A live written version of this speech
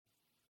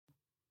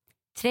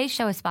Today's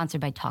show is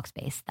sponsored by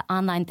Talkspace, the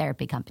online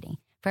therapy company.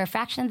 For a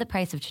fraction of the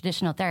price of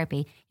traditional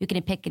therapy, you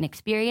can pick an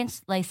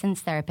experienced,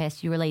 licensed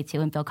therapist you relate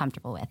to and feel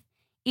comfortable with.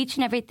 Each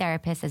and every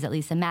therapist has at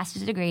least a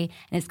master's degree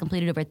and has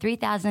completed over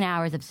 3,000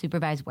 hours of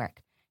supervised work.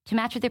 To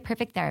match with your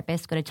perfect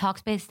therapist, go to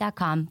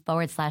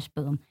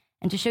Talkspace.com/boom.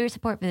 And to show your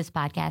support for this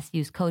podcast,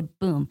 use code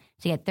BOOM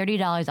to get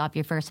 $30 off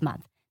your first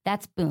month.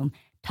 That's BOOM.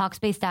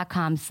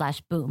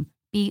 Talkspace.com/boom.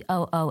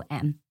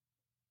 BOOM.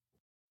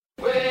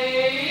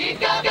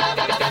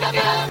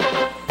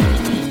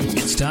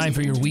 It's time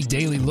for your week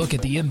daily look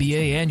at the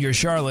NBA and your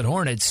Charlotte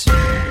Hornets.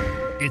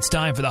 It's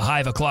time for the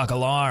Hive O'Clock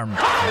Alarm.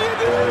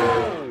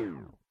 Oh,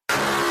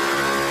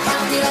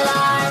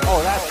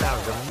 that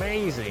sounds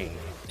amazing.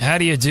 How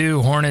do you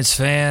do, Hornets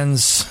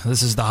fans?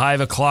 This is the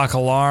Hive O'Clock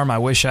Alarm. I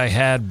wish I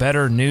had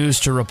better news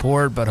to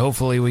report, but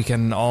hopefully we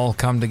can all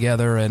come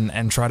together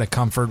and try to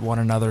comfort one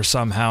another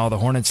somehow. The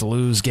Hornets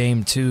lose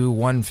Game 2,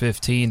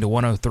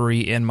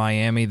 115-103 in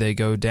Miami. They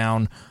go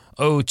down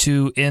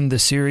 0-2 in the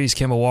series.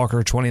 Kemba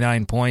Walker,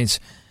 29 points.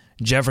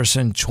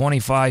 Jefferson,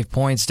 25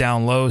 points,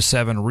 down low,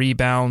 7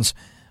 rebounds.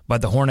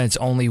 But the Hornets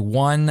only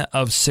 1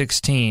 of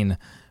 16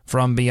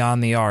 from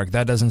beyond the arc.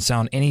 That doesn't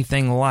sound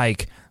anything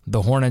like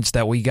the Hornets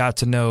that we got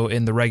to know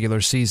in the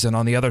regular season.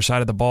 On the other side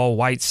of the ball,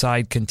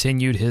 Whiteside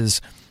continued his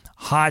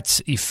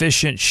hot,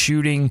 efficient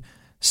shooting,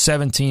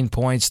 17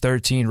 points,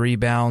 13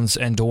 rebounds,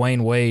 and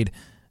Dwayne Wade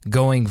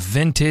going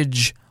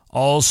vintage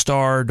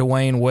all-star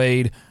Dwayne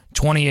Wade,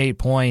 28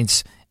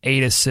 points,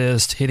 8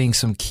 assists, hitting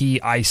some key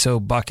ISO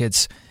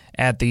buckets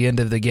at the end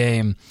of the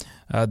game.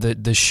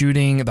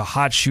 The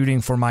hot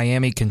shooting for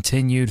Miami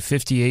continued,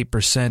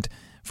 58%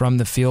 from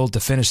the field to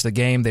finish the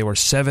game. They were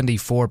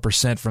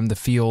 74% from the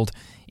field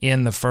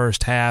in the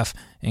first half,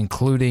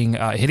 including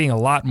hitting a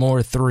lot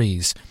more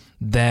threes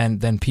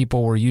than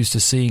people were used to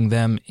seeing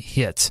them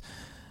hit.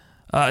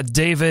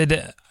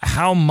 David,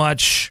 how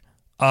much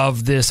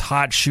of this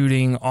hot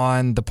shooting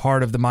on the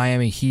part of the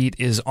Miami Heat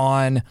is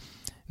on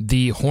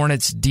the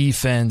Hornets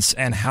defense,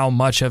 and how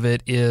much of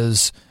it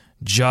is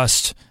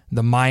just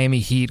the Miami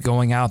Heat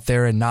going out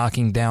there and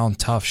knocking down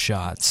tough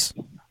shots?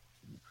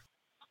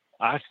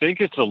 I think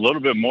it's a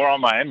little bit more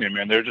on Miami. I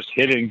mean, they're just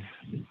hitting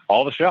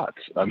all the shots.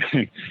 I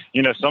mean,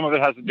 some of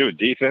it has to do with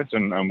defense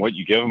and what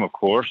you give them, of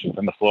course,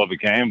 in the flow of a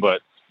game.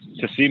 But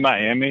to see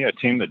Miami, a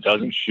team that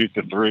doesn't shoot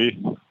the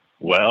three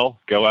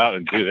well, go out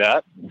and do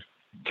that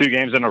 2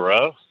 games in a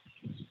row.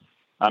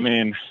 I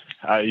mean,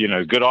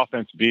 good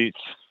offense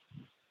beats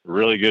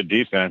really good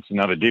defense.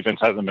 Now, the defense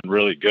hasn't been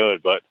really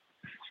good, but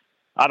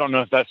I don't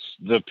know if that's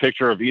the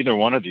picture of either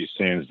one of these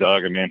teams,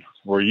 Doug. I mean,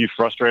 were you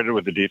frustrated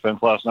with the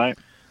defense last night?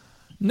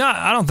 No,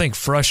 I don't think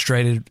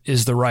frustrated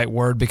is the right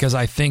word, because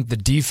I think the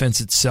defense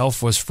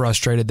itself was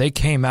frustrated. They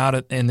came out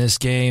in this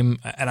game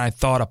and I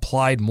thought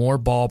applied more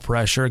ball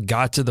pressure,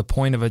 got to the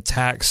point of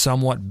attack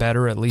somewhat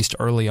better, at least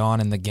early on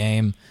in the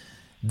game.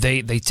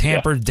 They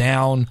tampered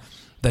down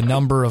the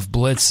number of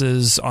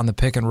blitzes on the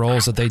pick and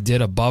rolls that they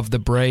did above the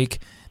break.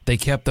 They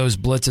kept those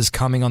blitzes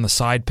coming on the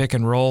side pick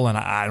and roll, and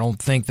I don't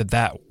think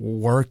that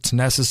worked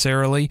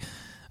necessarily.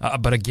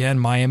 But again,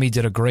 Miami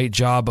did a great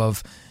job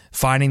of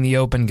finding the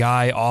open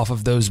guy off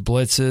of those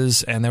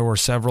blitzes, and there were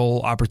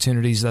several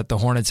opportunities that the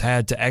Hornets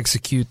had to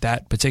execute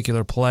that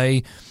particular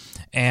play,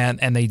 and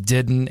they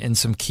didn't in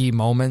some key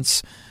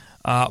moments.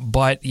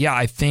 But yeah,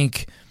 I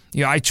think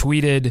I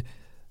tweeted.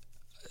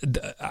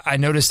 I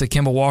noticed that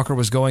Kemba Walker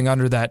was going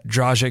under that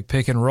Dragic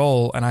pick and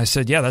roll, and I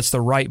said, yeah, that's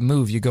the right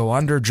move. You go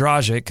under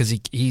Dragic because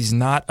he's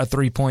not a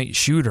three-point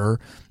shooter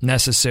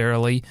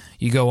necessarily.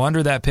 You go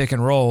under that pick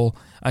and roll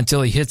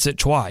until he hits it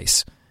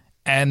twice.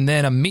 And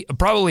then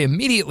probably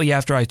immediately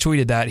after I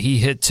tweeted that, he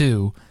hit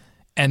 2,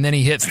 and then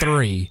he hit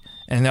 3.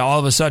 And then all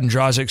of a sudden,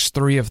 Dragic's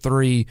 3 of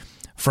 3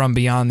 from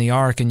beyond the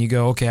arc, and you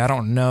go, okay, I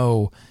don't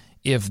know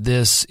if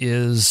this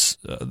is,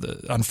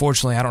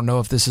 unfortunately, I don't know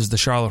if this is the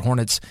Charlotte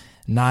Hornets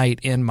night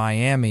in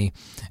Miami.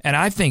 And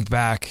I think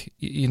back,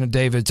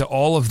 David, to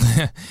all of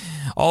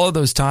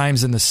those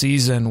times in the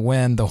season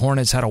when the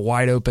Hornets had a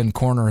wide open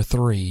corner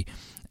 3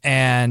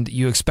 and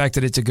you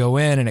expected it to go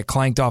in and it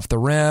clanked off the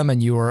rim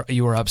and you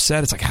were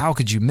upset. It's like, how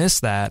could you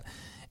miss that?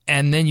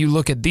 And then you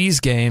look at these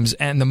games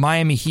and the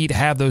Miami Heat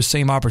have those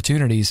same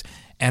opportunities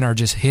and are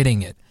just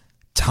hitting it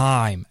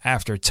time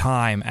after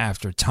time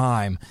after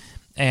time.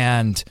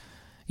 And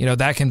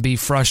that can be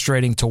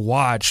frustrating to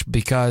watch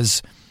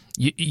because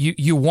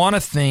you want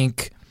to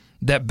think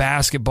that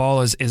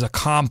basketball is a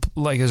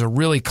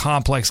really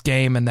complex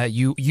game, and that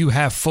you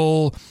have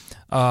full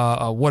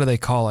what do they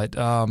call it?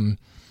 Not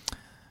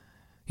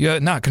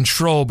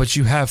control, but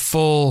you have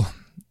full,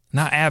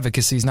 not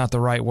advocacy is not the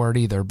right word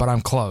either, but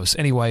I'm close.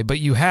 Anyway, but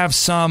you have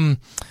some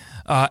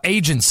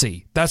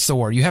agency. That's the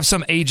word. You have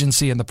some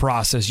agency in the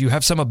process. You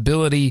have some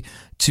ability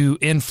to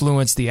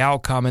influence the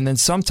outcome, and then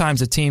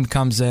sometimes a team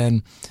comes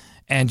in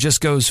and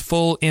just goes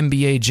full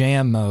NBA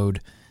Jam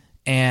mode.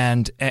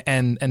 And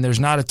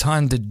there's not a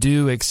ton to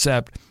do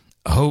except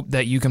hope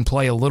that you can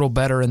play a little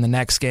better in the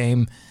next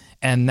game,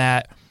 and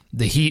that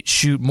the Heat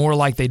shoot more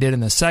like they did in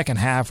the second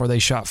half, where they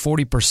shot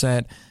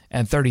 40%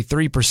 and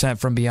 33%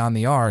 from beyond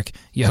the arc.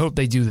 You hope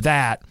they do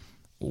that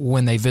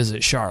when they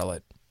visit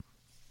Charlotte.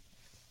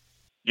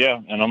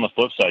 Yeah, and on the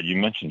flip side, you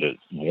mentioned it,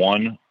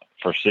 1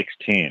 for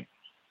 16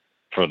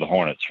 for the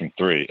Hornets from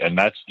 3, and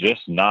that's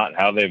just not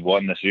how they've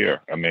won this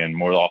year. I mean,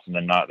 more often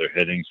than not, they're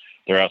hitting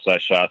their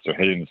outside shots, they're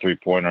hitting the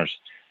three-pointers,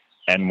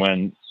 and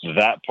when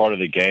that part of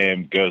the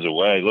game goes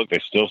away, look, they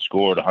still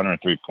scored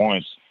 103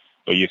 points,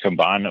 but you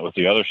combine it with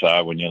the other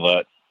side when you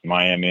let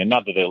Miami, and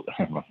not that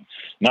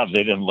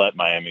they didn't let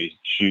Miami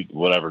shoot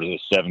whatever it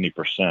is,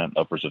 70%,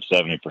 upwards of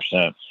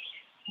 70%,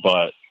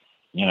 but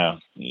you know,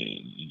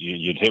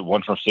 you'd hit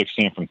 1 from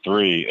 16 from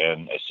 3,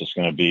 and it's just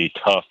going to be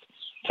tough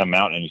to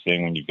mount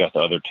anything when you've got the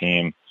other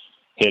team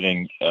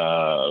hitting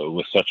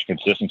with such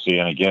consistency.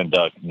 And again,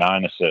 Doug,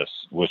 9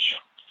 assists, which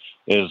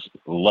is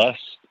less,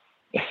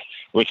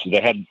 which they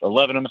had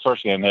 11 in the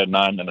first game, they had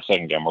 9 in the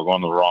second game. We're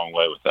going the wrong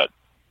way with that.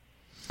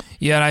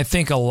 Yeah, and I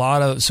think a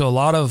lot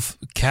of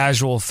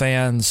casual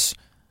fans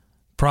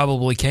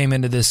probably came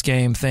into this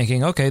game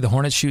thinking, okay, the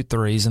Hornets shoot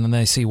threes, and then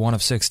they see 1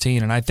 of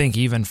 16. And I think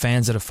even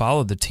fans that have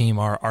followed the team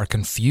are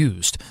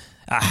confused.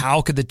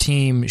 How could the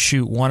team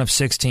shoot 1 of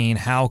 16?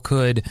 How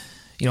could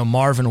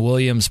Marvin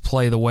Williams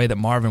play the way that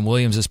Marvin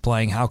Williams is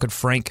playing? How could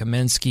Frank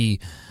Kaminsky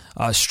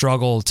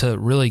struggle to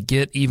really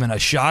get even a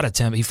shot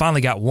attempt? He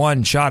finally got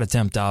 1 shot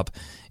attempt up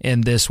in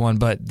this one,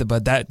 but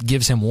that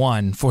gives him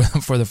 1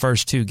 for the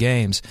first 2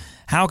 games.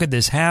 How could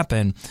this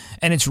happen?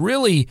 And it's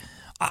really,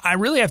 I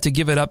really have to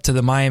give it up to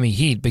the Miami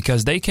Heat,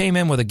 because they came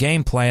in with a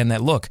game plan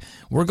that, look,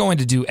 we're going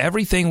to do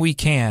everything we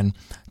can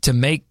to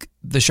make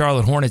the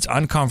Charlotte Hornets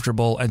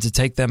uncomfortable and to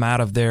take them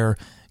out of their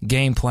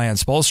game plan.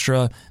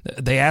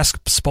 They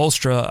asked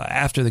Spoelstra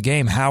after the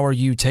game, how are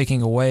you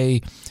taking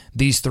away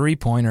these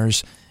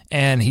three-pointers?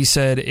 And he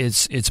said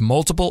it's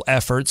multiple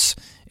efforts.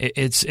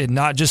 It's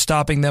not just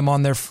stopping them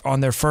on their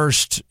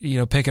first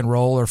pick and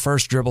roll or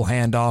first dribble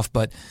handoff,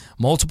 but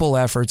multiple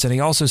efforts. And he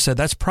also said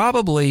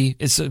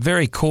it's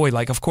very coy.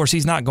 Like, of course,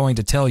 he's not going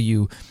to tell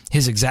you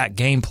his exact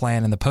game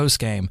plan in the post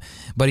game,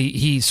 but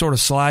he sort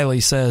of slyly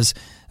says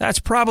that's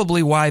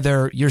probably why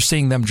you're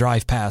seeing them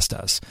drive past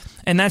us.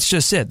 And that's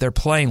just it. They're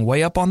playing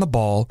way up on the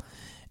ball,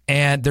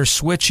 and they're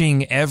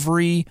switching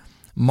every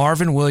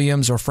Marvin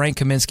Williams or Frank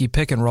Kaminsky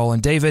pick and roll.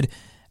 And David,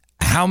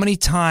 how many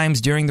times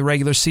during the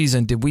regular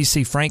season did we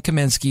see Frank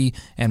Kaminsky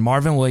and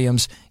Marvin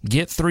Williams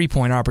get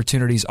three-point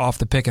opportunities off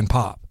the pick and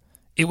pop?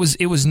 It was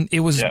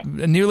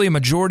nearly a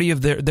majority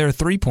of their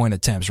three-point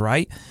attempts,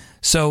 right?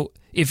 So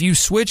if you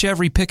switch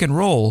every pick and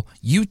roll,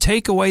 you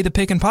take away the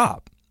pick and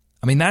pop.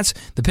 I mean, that's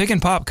the pick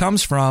and pop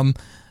comes from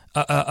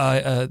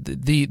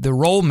the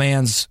roll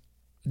man's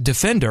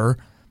defender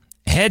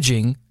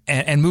hedging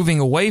and moving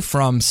away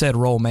from said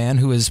roll man,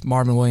 who is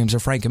Marvin Williams or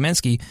Frank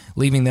Kaminsky,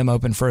 leaving them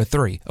open for a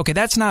 3. Okay,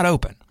 that's not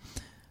open.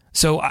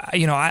 So,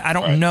 I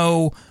don't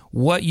know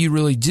what you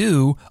really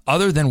do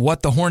other than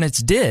what the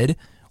Hornets did,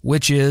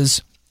 which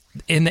is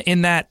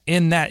in that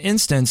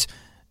instance,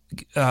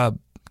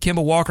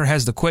 Kemba Walker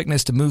has the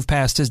quickness to move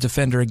past his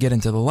defender and get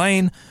into the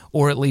lane,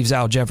 or it leaves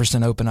Al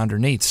Jefferson open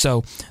underneath.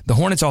 So the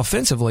Hornets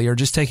offensively are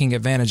just taking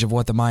advantage of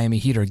what the Miami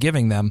Heat are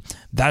giving them.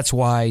 That's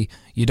why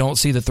you don't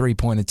see the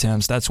three-point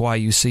attempts. That's why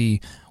you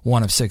see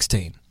 1 of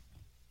 16.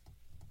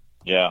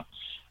 Yeah.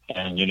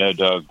 And,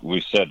 Doug, we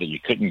said that you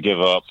couldn't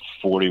give up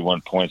 41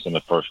 points in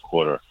the first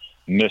quarter.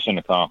 Mission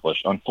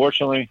accomplished.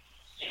 Unfortunately,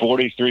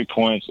 43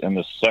 points in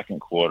the second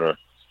quarter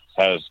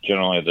has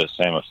generally the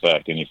same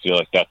effect, and you feel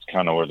like that's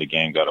kind of where the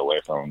game got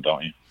away from them,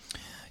 don't you?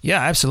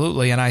 Yeah,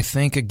 absolutely. And I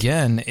think,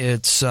 again,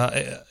 it's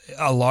a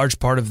large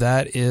part of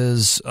that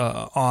is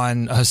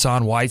on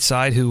Hassan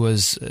Whiteside, who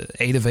was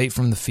 8 of 8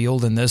 from the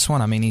field in this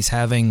one. I mean, he's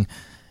having,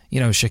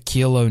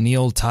 Shaquille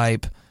O'Neal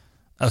type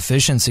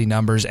efficiency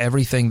numbers.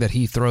 Everything that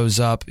he throws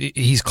up,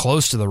 he's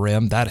close to the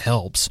rim. That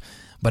helps.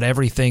 But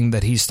everything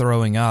that he's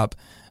throwing up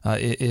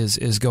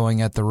is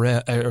going at the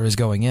rim, or is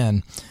going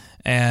in.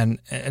 And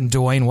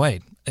Dwayne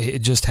Wade, it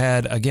just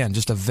had, again,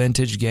 just a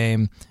vintage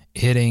game,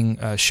 hitting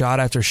shot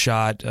after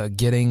shot,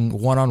 getting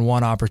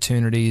one-on-one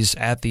opportunities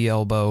at the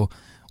elbow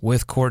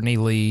with Courtney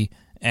Lee.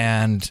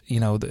 And,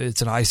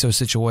 it's an ISO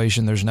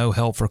situation. There's no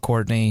help for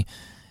Courtney.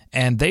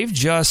 And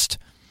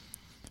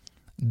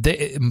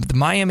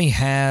Miami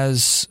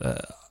has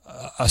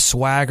a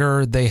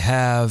swagger. They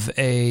have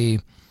a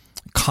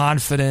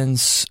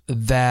confidence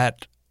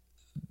that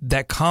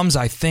comes,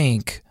 I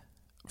think,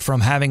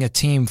 from having a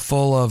team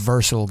full of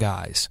versatile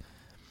guys.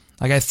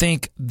 Like, I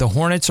think the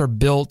Hornets are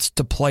built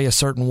to play a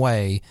certain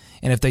way,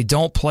 and if they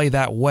don't play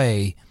that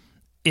way,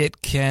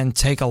 it can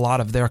take a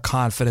lot of their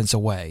confidence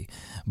away.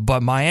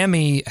 But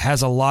Miami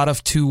has a lot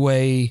of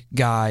two-way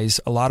guys,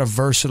 a lot of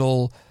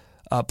versatile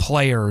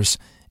players,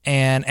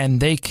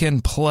 and they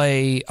can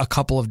play a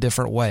couple of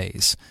different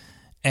ways.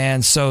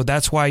 And so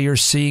that's why you're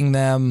seeing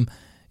them,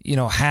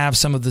 have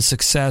some of the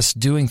success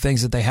doing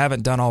things that they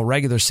haven't done all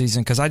regular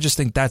season, because I just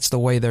think that's the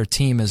way their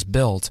team is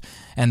built.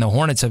 And the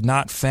Hornets have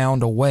not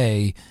found a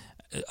way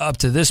up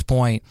to this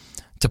point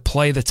to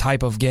play the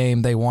type of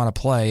game they want to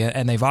play.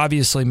 And they've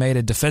obviously made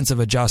a defensive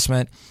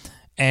adjustment.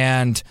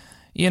 And,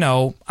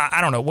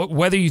 I don't know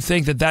whether you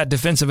think that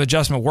defensive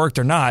adjustment worked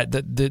or not.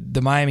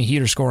 The Miami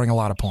Heat are scoring a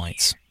lot of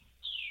points.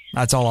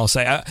 That's all I'll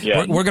say.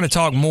 We're going to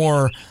talk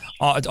more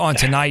on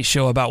tonight's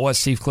show about what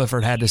Steve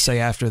Clifford had to say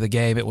after the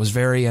game. It was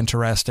very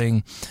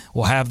interesting.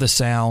 We'll have the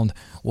sound.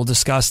 We'll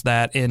discuss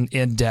that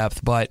in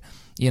depth. But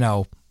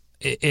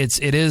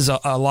it is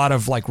a lot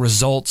of like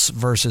results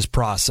versus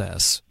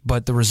process.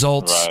 But the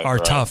results are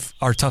tough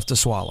to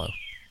swallow.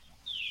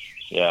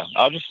 Yeah,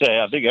 I'll just say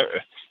I think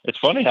it's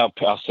funny how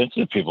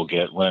sensitive people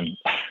get when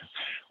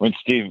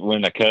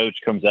a coach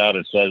comes out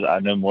and says, "I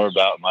know more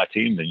about my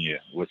team than you,"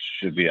 which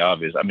should be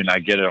obvious. I mean, I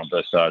get it on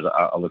both sides.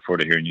 I look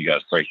forward to hearing you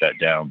guys break that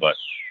down, but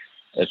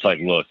it's like,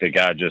 look, the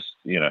guy just,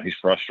 he's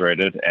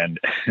frustrated, and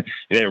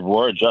there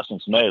were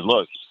adjustments made.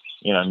 Look,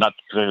 not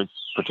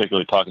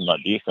particularly talking about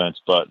defense,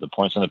 but the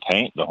points in the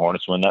paint, the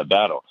Hornets win that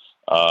battle.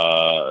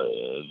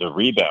 The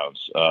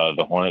rebounds,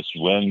 the Hornets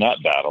win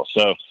that battle.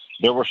 So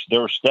there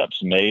were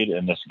steps made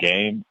in this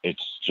game.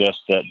 It's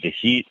just that the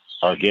Heat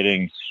are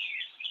getting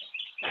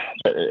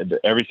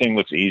everything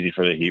looks easy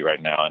for the Heat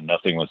right now, and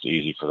nothing looks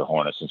easy for the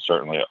Hornets. And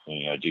certainly,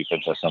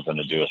 defense has something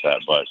to do with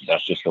that. But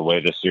that's just the way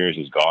this series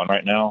is gone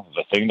right now.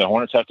 The thing the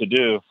Hornets have to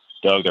do,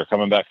 Doug, they're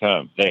coming back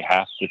home. They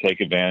have to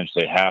take advantage.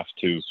 They have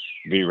to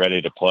be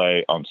ready to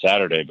play on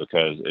Saturday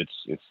because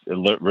it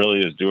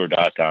really is do or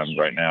die time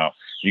right now.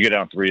 You get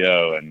down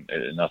 3-0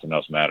 and nothing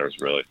else matters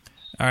really.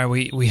 All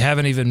right, we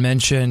haven't even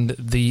mentioned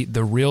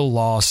the real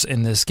loss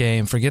in this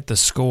game. Forget the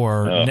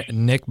score.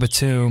 Nick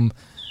Batum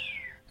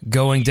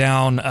going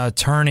down,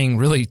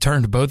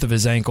 turned both of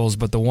his ankles,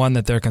 but the one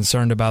that they're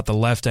concerned about, the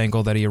left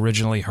ankle that he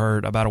originally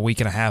hurt about a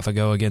week and a half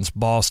ago against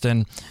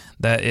Boston,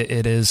 that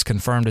it is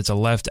confirmed it's a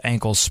left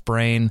ankle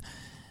sprain.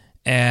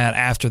 And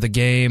after the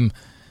game,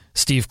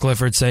 Steve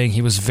Clifford saying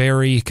he was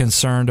very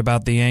concerned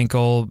about the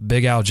ankle.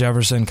 Big Al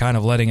Jefferson kind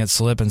of letting it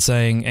slip and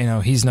saying,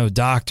 he's no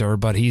doctor,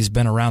 but he's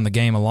been around the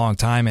game a long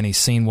time and he's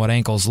seen what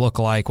ankles look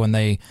like when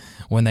they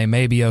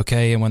may be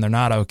okay and when they're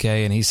not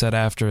okay. And he said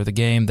after the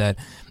game that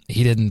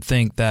he didn't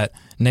think that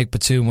Nick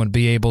Batum would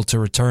be able to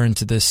return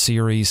to this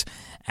series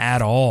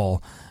at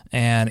all.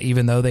 And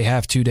even though they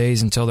have 2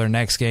 days until their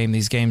next game,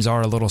 these games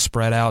are a little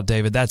spread out,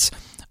 David. That's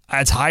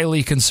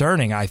highly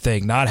concerning, I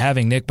think, not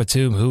having Nick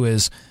Batum, who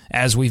is,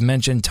 as we've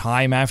mentioned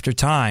time after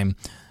time,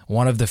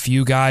 one of the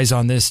few guys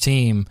on this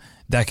team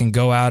that can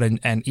go out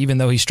and even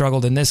though he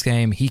struggled in this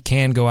game, he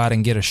can go out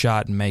and get a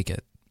shot and make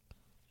it.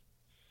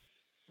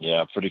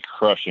 Yeah, pretty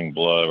crushing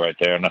blow right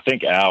there. And I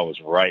think Al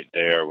was right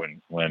there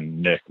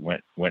when Nick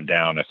went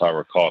down, if I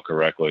recall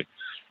correctly.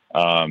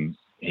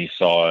 He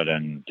saw it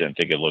and didn't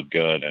think it looked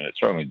good, and it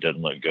certainly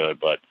didn't look good.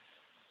 But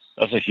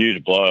that's a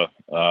huge blow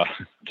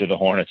to the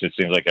Hornets. It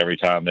seems like every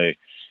time they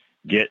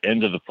get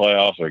into the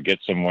playoffs or get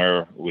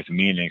somewhere with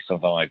meaning,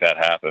 something like that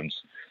happens.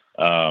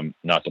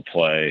 Not to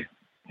play,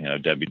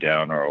 Debbie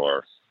Downer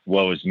or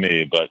woe is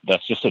me, but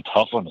that's just a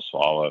tough one to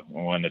swallow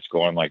when it's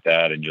going like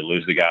that and you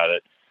lose the guy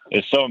that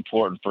is so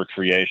important for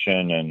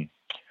creation and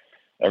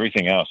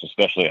everything else,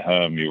 especially at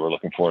home. You were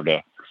looking forward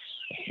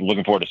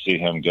to see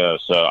him go.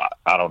 So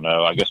I don't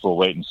know. I guess we'll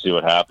wait and see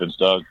what happens,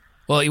 Doug.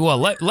 Well,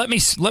 let me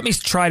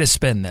try to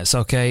spin this,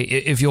 okay?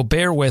 If you'll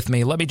bear with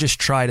me, let me just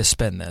try to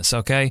spin this,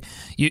 okay?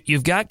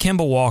 You've got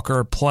Kemba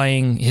Walker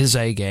playing his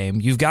A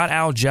game. You've got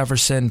Al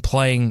Jefferson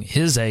playing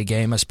his A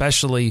game,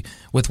 especially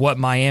with what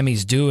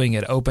Miami's doing.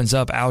 It opens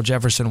up Al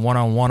Jefferson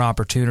one-on-one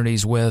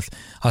opportunities with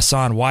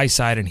Hassan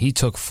Whiteside, and he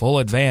took full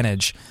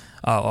advantage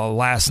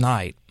last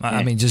night.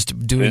 I mean,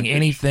 just doing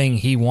anything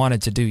he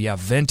wanted to do. Yeah,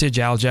 vintage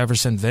Al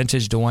Jefferson,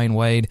 vintage Dwayne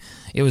Wade.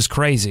 It was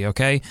crazy,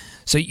 okay?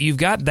 So you've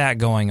got that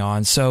going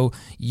on. So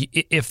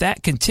if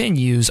that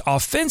continues,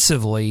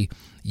 offensively,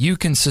 you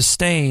can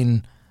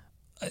sustain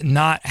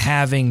not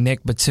having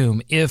Nick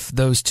Batum if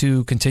those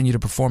two continue to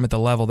perform at the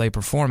level they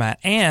perform at.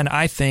 And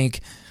I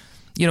think,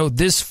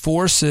 this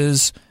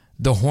forces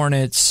the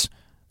Hornets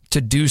to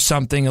do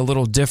something a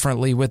little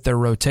differently with their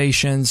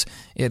rotations.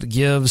 It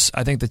gives,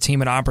 I think, the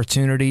team an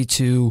opportunity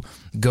to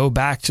go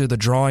back to the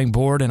drawing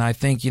board. And I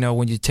think,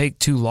 when you take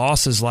two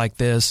losses like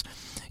this,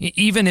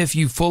 even if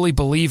you fully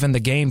believe in the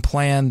game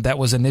plan that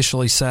was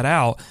initially set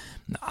out,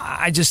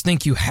 I just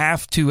think you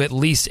have to at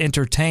least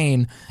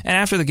entertain. And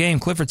after the game,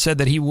 Clifford said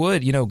that he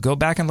would, go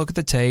back and look at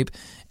the tape.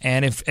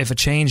 And if a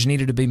change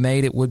needed to be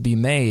made, it would be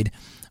made.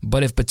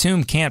 But if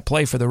Batum can't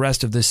play for the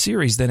rest of this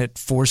series, then it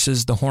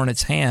forces the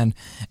Hornets' hand.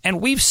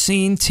 And we've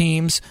seen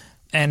teams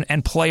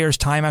and players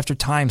time after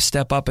time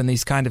step up in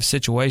these kind of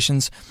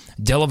situations.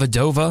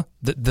 Dellavedova,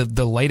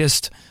 the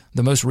latest,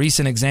 the most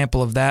recent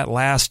example of that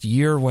last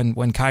year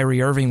when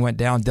Kyrie Irving went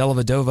down,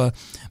 Dellavedova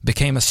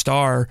became a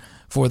star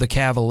for the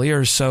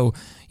Cavaliers. So,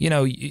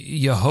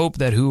 you hope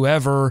that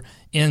whoever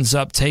ends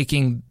up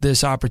taking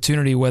this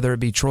opportunity, whether it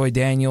be Troy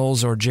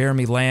Daniels or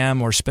Jeremy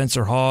Lamb or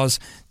Spencer Hawes,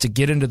 to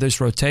get into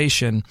this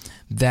rotation,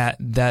 that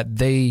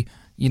they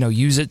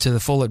use it to the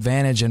full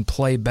advantage and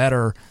play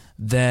better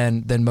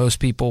than most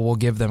people will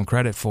give them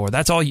credit for.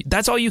 That's all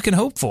you can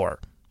hope for.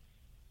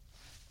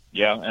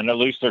 Yeah, and at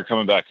least they're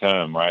coming back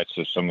home, right?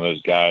 So some of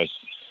those guys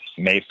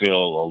may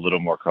feel a little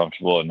more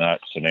comfortable in that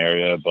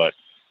scenario, but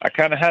I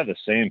kind of had the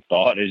same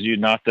thought as you.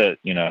 Not that,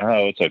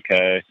 oh, it's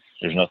okay,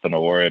 there's nothing to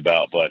worry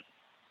about, but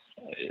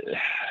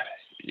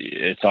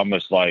it's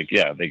almost like,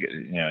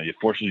 it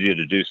forces you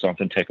to do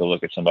something, take a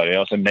look at somebody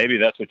else, and maybe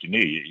that's what you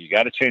need. You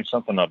got to change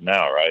something up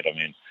now, right? I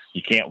mean,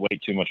 you can't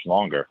wait too much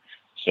longer.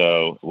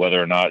 So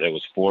whether or not it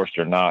was forced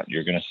or not,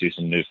 you're going to see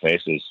some new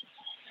faces.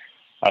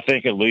 I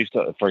think at least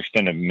for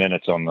extended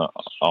minutes on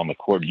the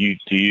court.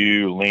 Do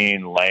you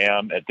lean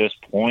Lamb at this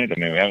point? I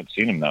mean, we haven't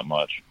seen him that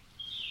much.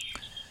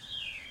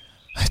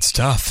 It's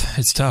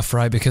tough,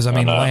 right? Because, I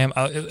mean, Lamb,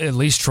 at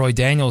least Troy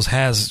Daniels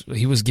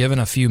he was given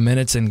a few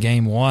minutes in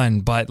game one,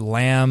 but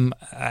Lamb,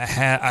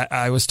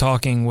 I was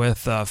talking with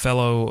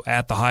fellow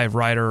At the Hive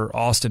writer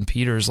Austin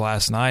Peters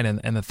last night,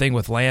 and the thing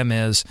with Lamb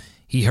is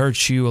he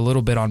hurts you a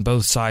little bit on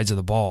both sides of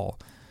the ball.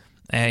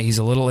 And he's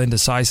a little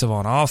indecisive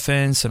on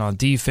offense, and on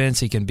defense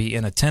he can be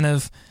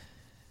inattentive.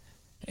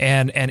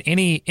 And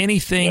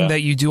anything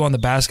that you do on the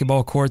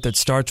basketball court that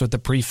starts with the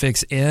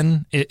prefix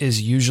 "in"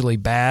 is usually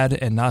bad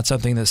and not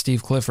something that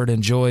Steve Clifford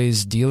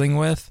enjoys dealing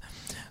with.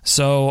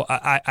 So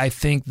I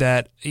think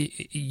that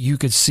you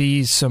could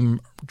see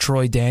some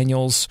Troy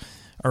Daniels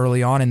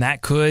early on, and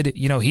that could,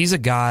 he's a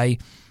guy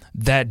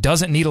that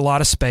doesn't need a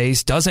lot of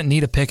space, doesn't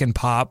need a pick and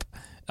pop,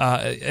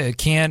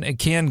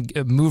 can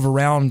move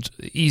around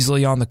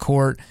easily on the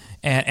court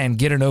and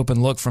get an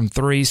open look from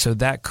three. So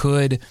that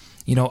could,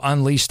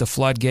 unleash the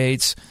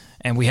floodgates.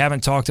 And we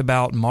haven't talked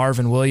about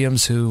Marvin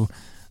Williams, who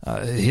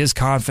his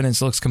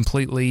confidence looks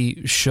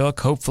completely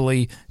shook.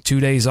 Hopefully 2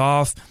 days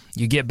off,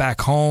 you get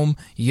back home,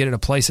 you get at a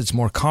place that's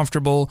more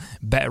comfortable,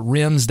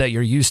 rims that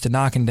you're used to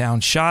knocking down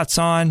shots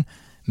on.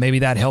 Maybe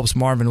that helps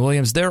Marvin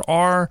Williams. There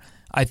are,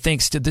 I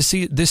think,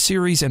 this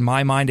series in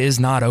my mind is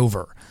not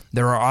over.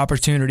 There are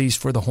opportunities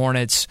for the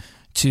Hornets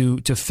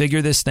to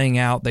figure this thing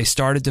out. They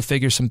started to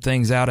figure some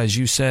things out, as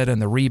you said, in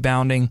the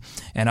rebounding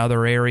and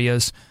other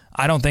areas.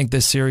 I don't think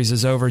this series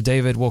is over.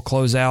 David, we'll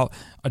close out.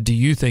 Do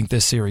you think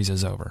this series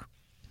is over?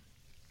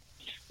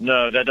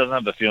 No, that doesn't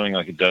have the feeling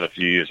like it did a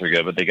few years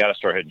ago, but they got to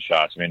start hitting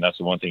shots. I mean, that's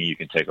the one thing you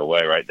can take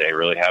away, right? They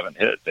really haven't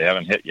hit. They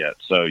haven't hit yet.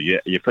 So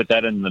you put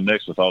that in the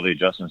mix with all the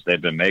adjustments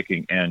they've been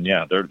making, and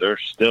they're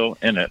still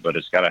in it, but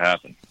it's got to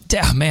happen.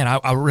 Yeah, man,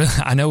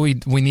 I know we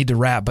need to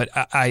wrap, but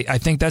I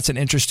think that's an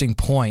interesting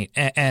point,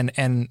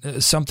 and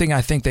something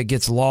I think that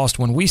gets lost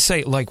when we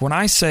say, like when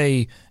I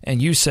say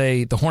and you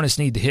say the Hornets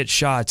need to hit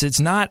shots. It's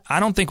not. I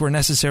don't think we're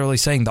necessarily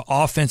saying the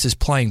offense is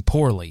playing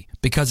poorly,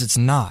 because it's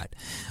not,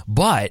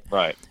 but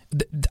right.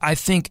 I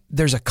think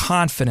there's a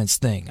confidence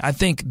thing. I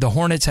think the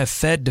Hornets have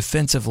fed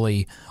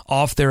defensively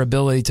off their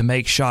ability to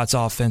make shots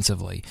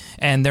offensively,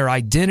 and their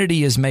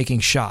identity is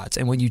making shots.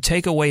 And when you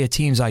take away a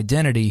team's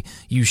identity,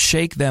 you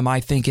shake them,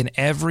 I think, in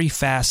every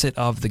facet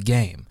of the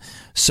game.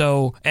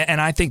 So, and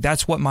I think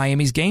that's what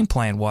Miami's game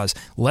plan was.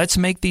 Let's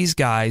make these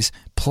guys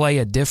play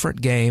a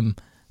different game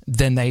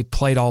than they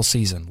played all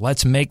season.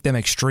 Let's make them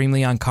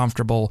extremely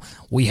uncomfortable.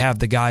 We have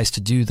the guys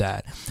to do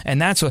that.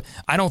 And that's what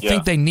I don't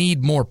think they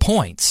need more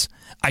points.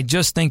 I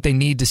just think they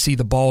need to see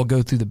the ball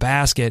go through the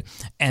basket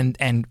and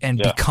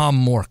become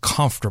more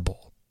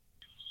comfortable.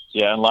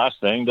 Yeah, and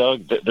last thing,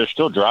 Doug, they're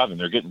still driving.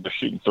 They're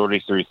shooting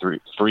 33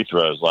 free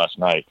throws last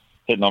night,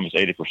 hitting almost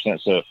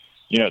 80%. So,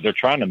 they're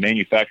trying to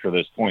manufacture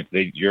those points.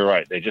 You're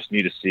right. They just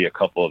need to see a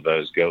couple of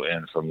those go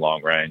in from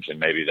long range, and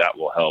maybe that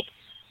will help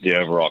the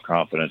overall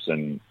confidence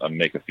and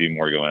make a few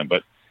more go in.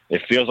 But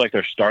it feels like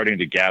they're starting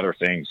to gather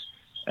things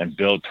and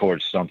build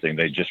towards something.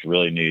 They just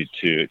really need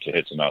to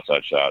hit some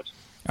outside shots.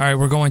 All right,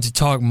 we're going to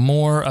talk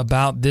more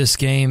about this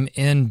game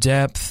in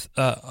depth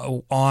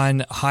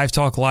on Hive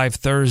Talk Live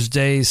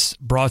Thursdays,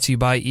 brought to you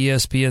by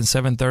ESPN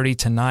 7:30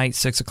 tonight,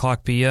 6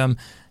 o'clock p.m.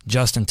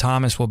 Justin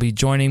Thomas will be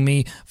joining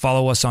me.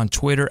 Follow us on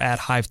Twitter at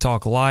Hive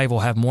Talk Live. We'll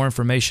have more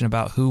information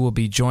about who will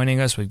be joining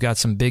us. We've got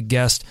some big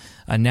guest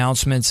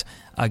announcements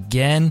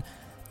again.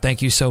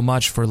 Thank you so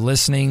much for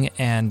listening,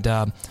 and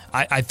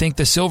I think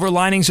the silver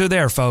linings are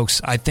there,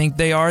 folks. I think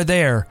they are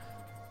there.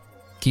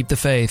 Keep the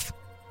faith.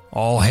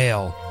 All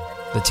hail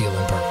the teal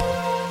and purple.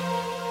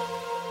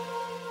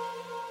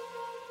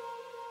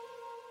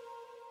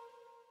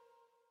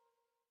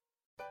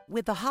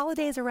 With the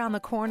holidays around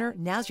the corner,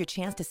 now's your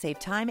chance to save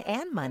time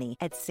and money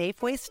at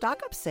Safeway's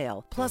stock-up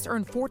sale. Plus,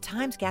 earn 4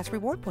 times gas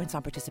reward points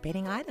on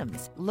participating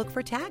items. Look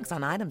for tags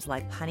on items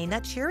like Honey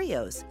Nut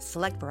Cheerios.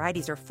 Select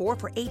varieties are 4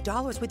 for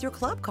 $8 with your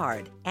club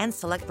card. And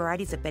select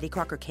varieties of Betty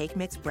Crocker Cake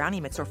Mix, Brownie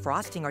Mix, or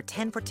Frosting are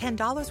 10 for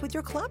 $10 with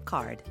your club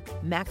card.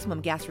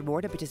 Maximum gas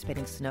reward at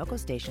participating Sunoco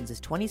stations is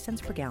 20 cents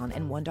per gallon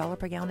and $1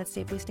 per gallon at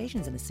Safeway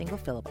stations in a single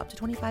fill-up up to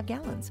 25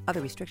 gallons. Other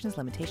restrictions,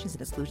 limitations,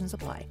 and exclusions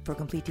apply. For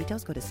complete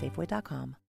details, go to Safeway.com.